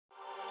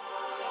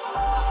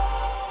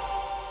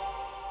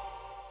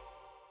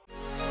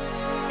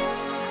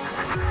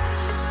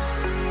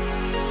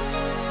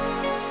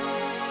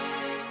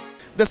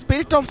The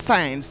spirit of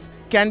science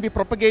can be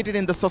propagated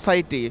in the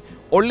society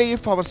only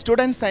if our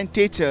students and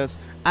teachers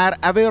are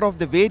aware of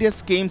the various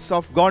schemes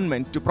of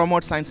government to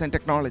promote science and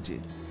technology.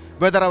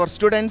 Whether our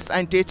students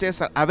and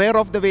teachers are aware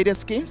of the various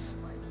schemes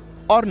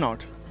or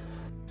not.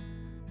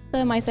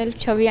 Myself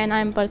Chavi, and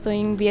I am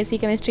pursuing BSc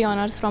Chemistry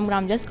Honours from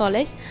Ramjas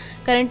College.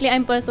 Currently I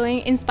am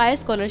pursuing Inspire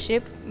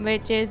Scholarship,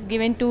 which is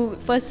given to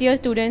first year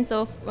students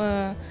of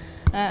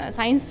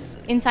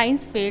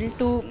science field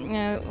to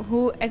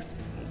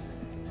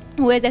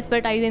who has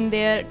expertise in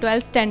their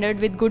 12th standard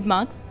with good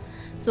marks.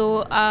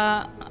 So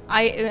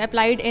I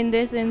applied in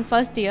this in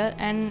first year,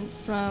 and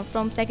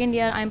from second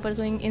year I am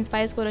pursuing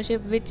Inspire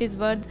Scholarship, which is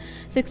worth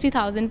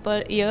 60,000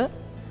 per year.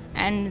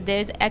 And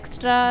there's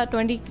extra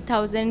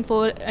 20,000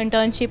 for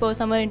internship or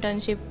summer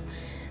internship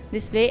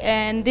this way,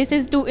 and this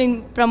is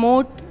to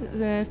promote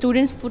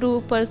students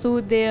to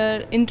pursue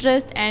their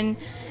interest and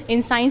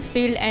in science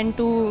field, and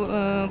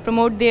to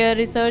promote their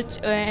research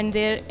and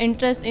their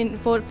interest in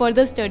for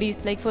further studies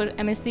like for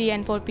MSc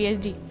and for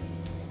PhD.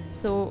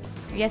 So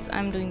yes,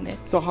 I'm doing that.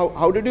 So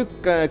how did you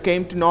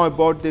came to know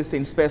about this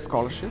Inspire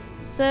Scholarship?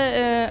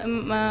 Sir,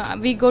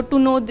 we got to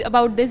know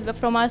about this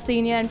from our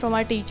senior and from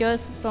our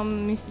teachers,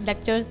 from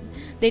lectures.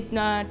 They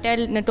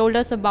told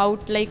us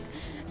about like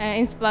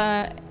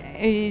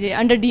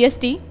under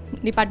DST,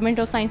 Department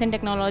of Science and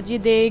Technology,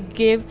 they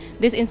gave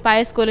this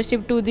Inspire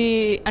Scholarship to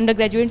the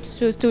undergraduate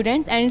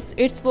students, and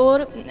it's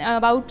for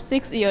about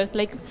 6 years.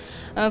 Like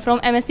from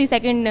MSc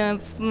second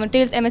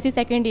till MSc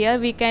second year,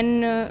 we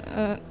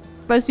can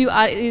pursue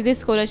this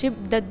scholarship.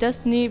 They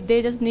just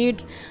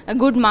need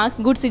good marks,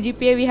 good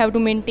CGPA we have to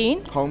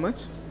maintain. How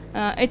much?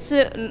 It's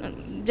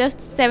just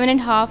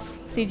 7.5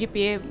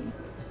 CGPA,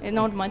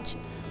 not much.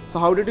 So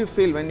how did you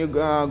feel when you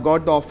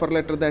got the offer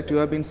letter that you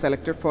have been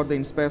selected for the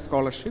Inspire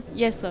Scholarship?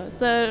 Yes, sir.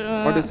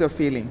 Sir, what is your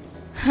feeling?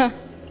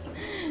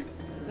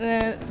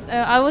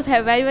 I was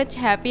very much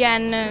happy,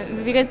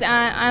 and because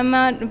I'm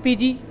a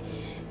PG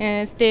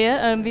stayer.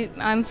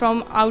 I'm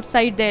from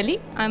outside Delhi.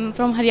 I'm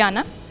from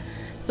Haryana.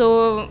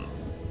 So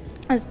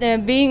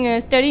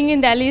studying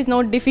in Delhi is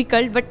not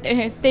difficult, but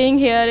staying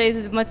here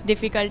is much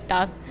difficult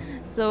task.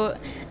 So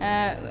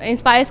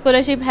Inspire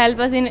Scholarship help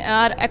us in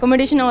our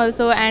accommodation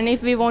also, and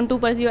if we want to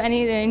pursue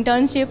any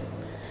internship,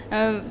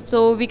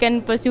 so we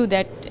can pursue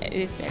that.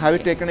 Have you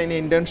taken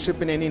any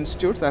internship in any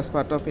institutes as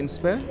part of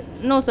Inspire?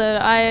 No, sir.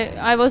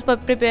 I was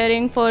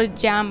preparing for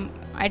JAM,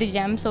 IT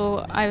JAM,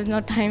 so I was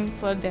not time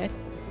for that.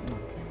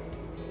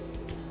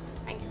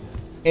 Thank you, sir.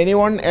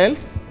 Anyone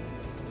else?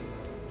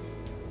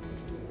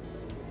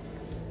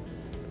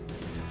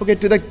 Okay,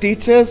 to the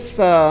teachers,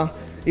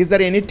 is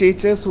there any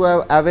teachers who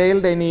have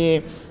availed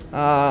any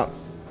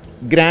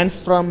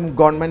grants from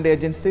government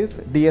agencies,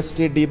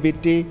 DST,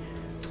 DBT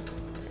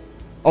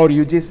or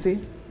UGC?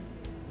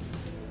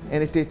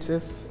 Any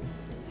teachers?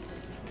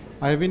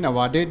 I have been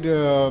awarded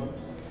a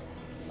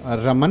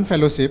Raman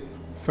Fellowship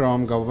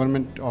from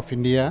Government of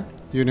India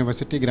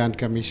University Grant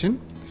Commission.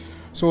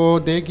 So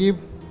they give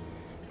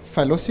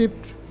fellowship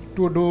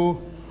to do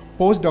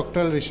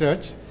postdoctoral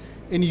research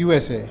in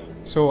USA.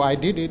 So I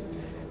did it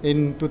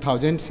in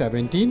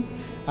 2017,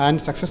 and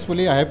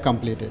successfully I have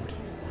completed.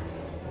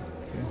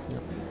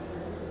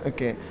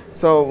 Okay.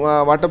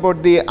 So what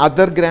about the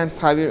other grants?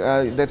 Have you?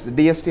 That's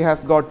DST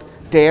has got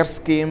TARE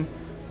scheme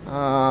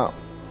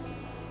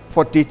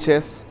for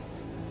teachers.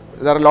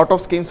 There are a lot of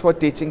schemes for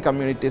teaching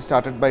community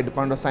started by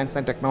Department of Science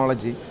and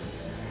Technology.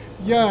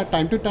 Yeah,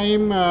 time to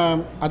time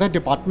other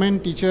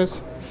department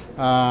teachers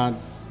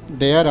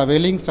they are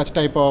availing such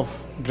type of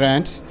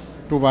grants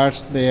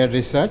towards their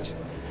research,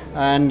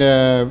 and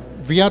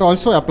we are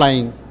also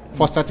applying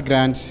for such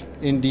grants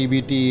in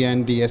DBT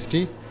and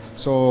DST.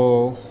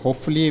 So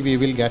hopefully we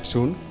will get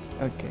soon.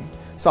 Okay.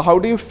 So how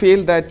do you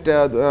feel that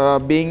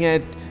being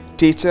a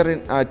teacher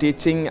in,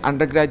 teaching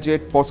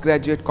undergraduate,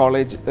 postgraduate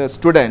college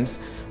students,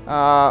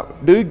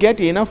 do you get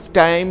enough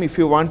time if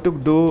you want to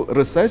do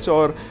research,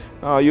 or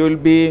you will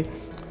be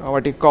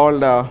what you call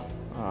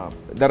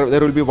there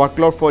will be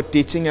workload for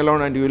teaching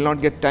alone and you will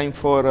not get time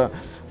for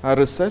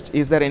research?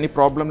 Is there any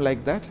problem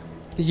like that?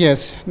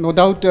 Yes, no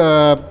doubt.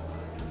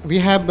 We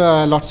have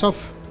lots of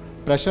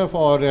pressure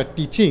for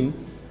teaching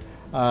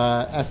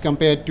as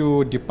compared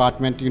to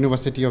Department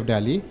University of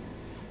Delhi.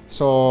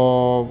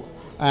 So,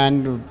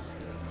 and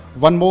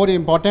one more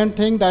important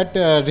thing, that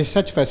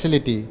research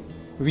facility.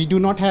 We do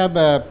not have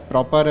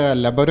proper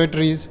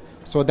laboratories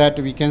so that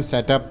we can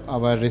set up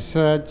our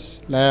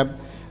research lab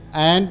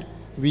and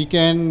we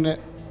can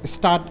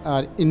start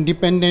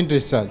independent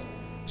research.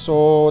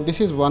 So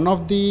this is one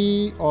of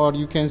the, or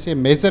you can say,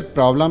 major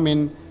problem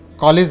in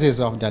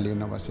colleges of Delhi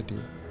University.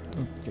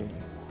 Okay.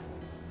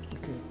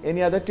 Okay.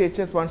 Any other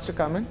teachers wants to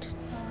comment?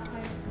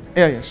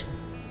 Yeah, sure.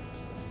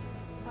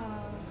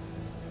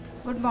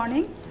 Good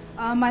morning.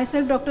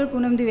 Myself, Dr.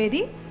 Poonam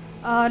Dwivedi.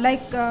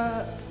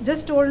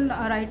 Just told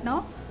right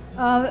now,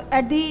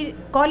 at the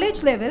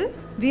college level,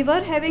 we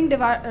were having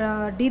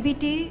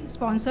DBT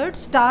sponsored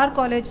Star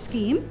College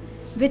scheme,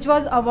 which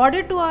was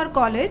awarded to our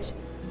college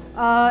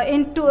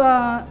in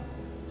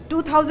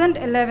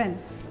 2011.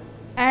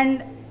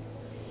 And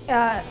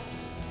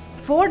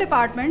 4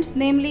 departments,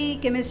 namely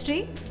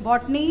chemistry,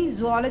 botany,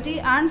 zoology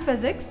and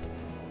physics.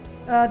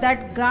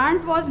 That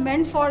grant was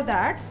meant for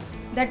that.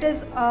 That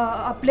is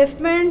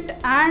upliftment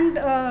and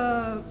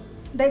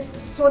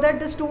so that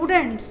the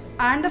students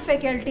and the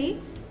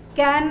faculty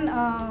can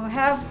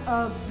have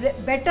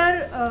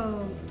better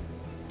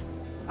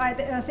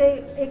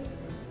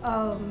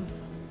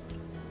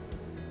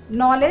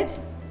knowledge,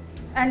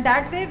 and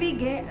that way we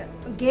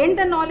gained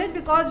the knowledge,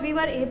 because we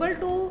were able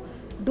to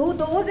do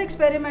those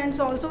experiments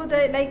also.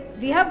 Like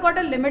we have got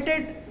a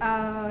limited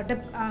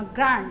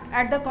grant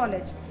at the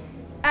college,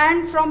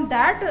 and from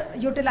that,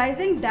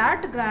 utilizing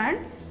that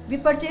grant, we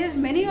purchased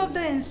many of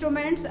the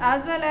instruments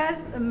as well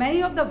as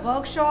many of the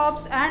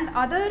workshops, and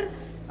other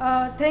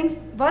things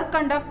were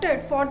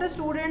conducted for the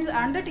students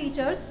and the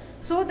teachers,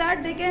 so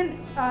that they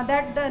can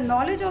that the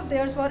knowledge of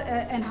theirs were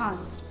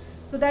enhanced.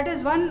 So that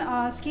is one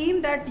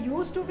scheme that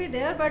used to be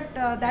there, but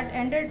that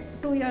ended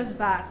 2 years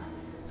back.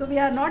 So we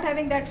are not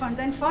having that funds,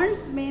 and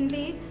funds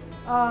mainly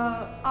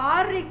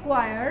are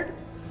required.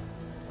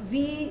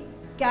 We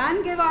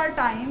can give our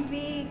time,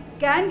 we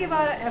can give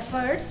our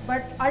efforts,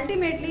 but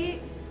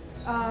ultimately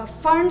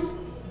funds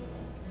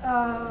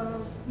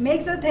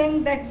makes the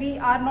thing that we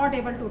are not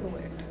able to do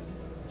it.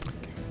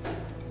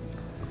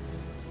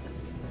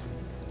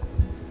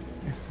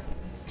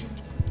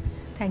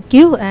 Thank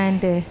you,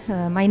 and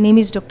my name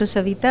is Dr.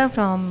 Savita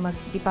from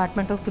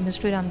Department of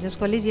Chemistry, Ramjas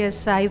College.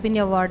 Yes, I've been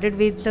awarded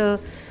with the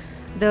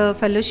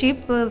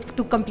fellowship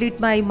to complete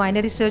my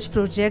minor research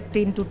project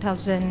in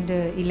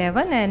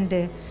 2011,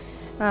 and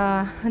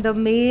the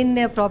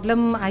main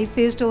problem I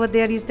faced over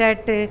there is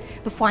that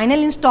the final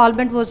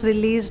installment was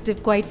released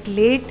quite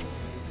late.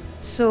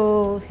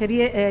 So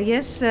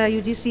yes,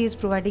 UGC is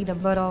providing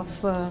number of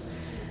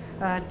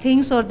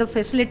things or the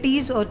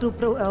facilities or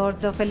or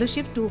the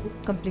fellowship to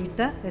complete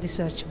the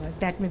research work.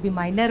 That may be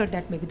minor or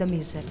that may be the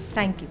major.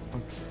 Thank you.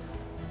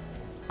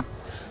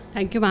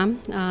 Thank you, ma'am.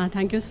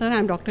 Thank you, sir.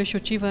 I'm Dr.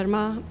 Shuchi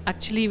Verma.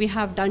 Actually, we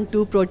have done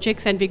 2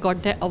 projects and we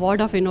got the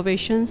Award of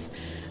Innovations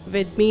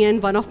with me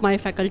and one of my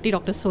faculty,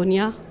 Dr.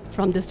 Sonia,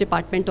 from this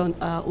department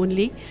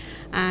only.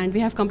 And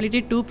we have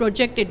completed 2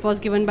 projects. It was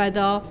given by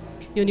the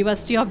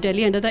University of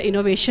Delhi under the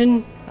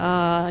innovation,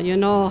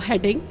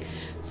 heading.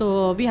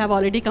 So we have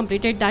already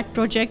completed that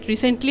project.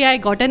 Recently, I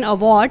got an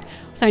award,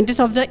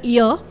 Scientist of the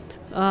Year,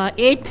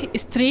 8th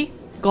Istri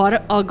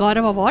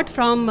Gaurav Award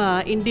from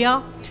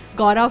India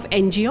Gaurav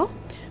NGO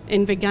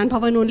in Vigyan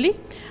Bhavan only.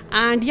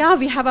 And yeah,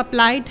 we have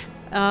applied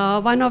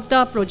one of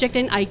the project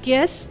in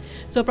IKS.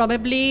 So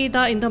probably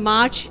in the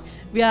March,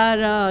 we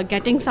are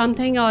getting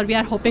something, or we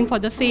are hoping for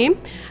the same.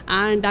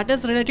 And that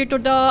is related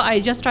to I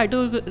just try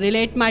to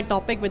relate my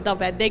topic with the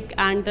Vedic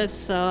and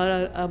this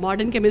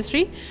modern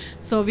chemistry.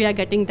 So we are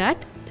getting that.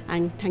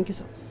 And thank you,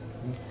 sir.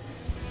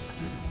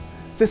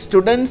 So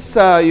students,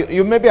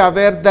 you may be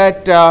aware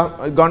that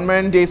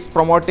government is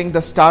promoting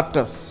the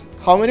startups.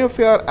 How many of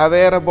you are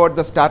aware about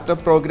the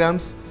startup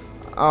programs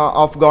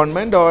of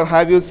government, or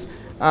have you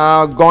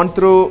gone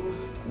through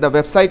the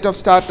website of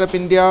Startup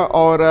India,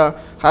 or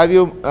have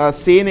you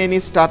seen any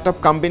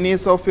startup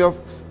companies of your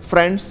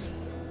friends?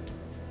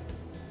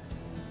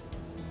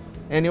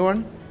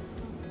 Anyone?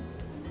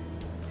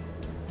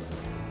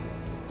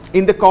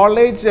 In the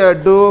college,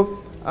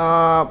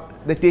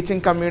 the teaching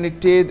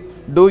community,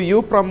 do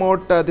you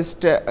promote this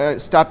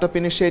startup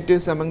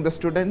initiatives among the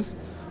students,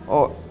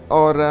 or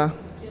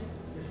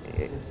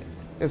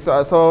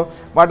so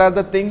what are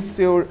the things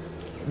you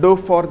do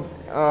for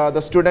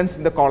the students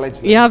in the college?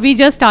 Yeah, we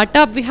just start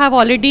up. We have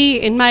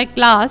already in my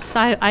class,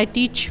 I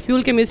teach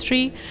fuel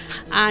chemistry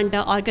and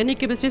organic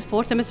chemistry,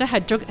 4th semester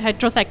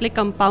heterocyclic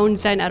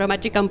compounds and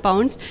aromatic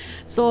compounds.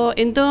 So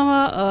in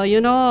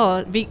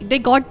the, they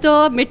got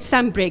the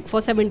mid-sem break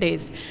for 7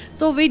 days.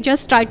 So we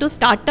just try to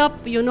start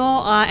up,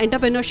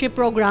 entrepreneurship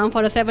program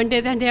for 7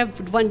 days, and they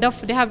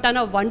have done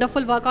a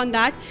wonderful work on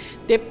that.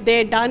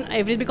 They done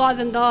because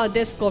in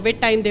this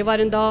COVID time, they were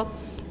in the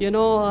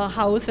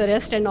house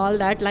arrest and all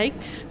that,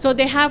 so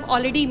they have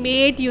already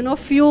made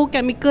few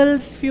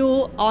chemicals,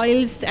 few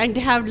oils, and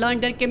they have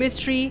learned their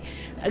chemistry,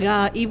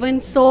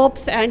 even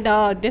soaps. And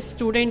this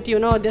student,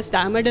 this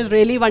Diamond is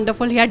really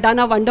wonderful. He had done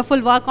a wonderful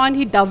work on,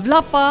 he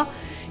developed a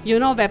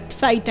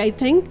website. I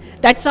think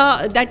that's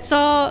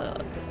a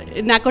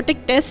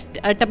narcotic test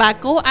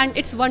tobacco, and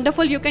it's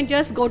wonderful. You can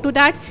just go to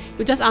that,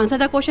 you just answer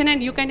the question,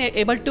 and you can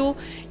able to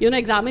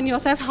examine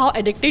yourself how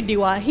addicted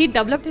you are. He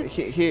developed his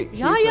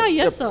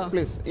yes sir,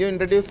 please you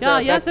introduce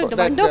yes sir,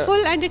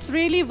 wonderful, and it's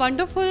really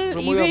wonderful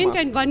event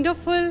and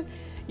wonderful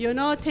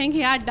thing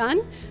he had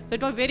done. So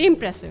it was very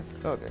impressive.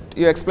 Okay,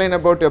 you explain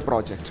about your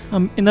project.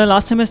 In the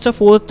last semester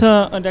 4th,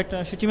 that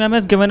Shuchi ma'am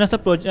has given us a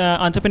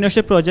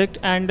entrepreneurship project,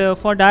 and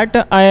for that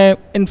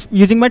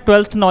using my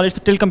 12th knowledge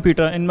till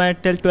computer. In my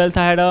 12th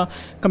I had a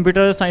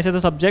computer science as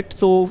a subject,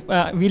 so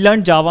we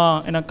learned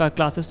Java in our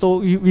classes.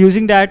 So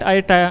using that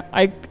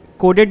I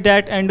coded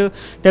that and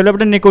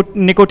developed a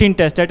nicotine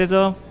test. That is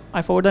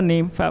I forgot the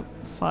name,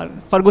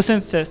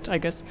 Ferguson's test, I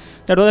guess.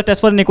 That was a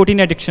test for nicotine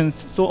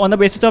addictions. So on the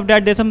basis of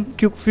that, there's some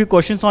few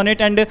questions on it,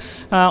 and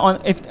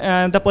if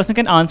the person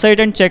can answer it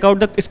and check out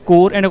the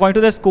score, and according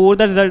to the score,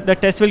 the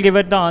test will give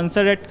it the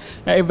answer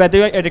at whether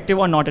you are addictive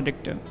or not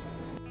addictive.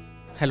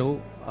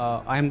 Hello,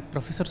 I am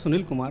Professor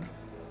Sunil Kumar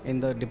in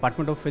the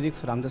Department of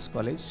Physics, Ramdas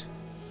College.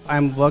 I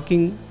am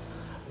working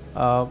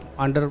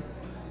under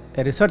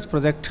a research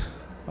project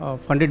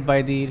funded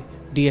by the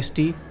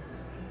DST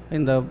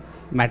in the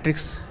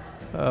Matrix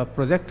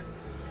project.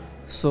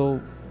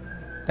 So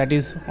that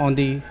is on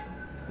the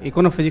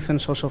econophysics and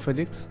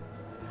sociophysics.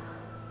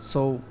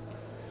 So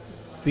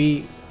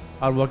we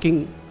are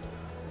working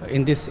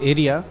in this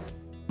area.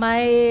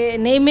 My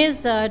name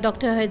is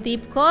Dr.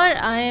 Hardeep Kaur.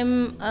 I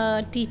am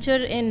a teacher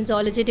in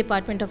Zoology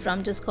Department of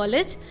Ramjas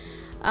College.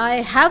 I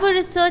have a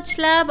research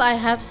lab. I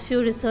have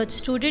few research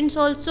students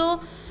also.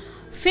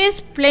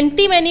 Face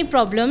many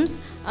problems.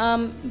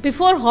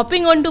 Before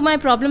hopping on to my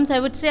problems, I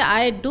would say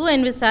I do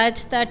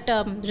envisage that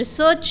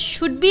research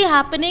should be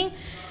happening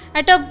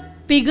at a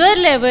bigger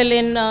level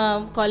in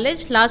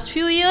college. Last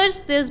few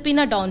years, there's been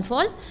a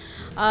downfall.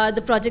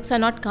 The projects are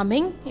not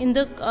coming in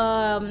the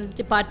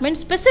department,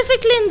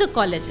 specifically in the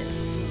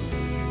colleges.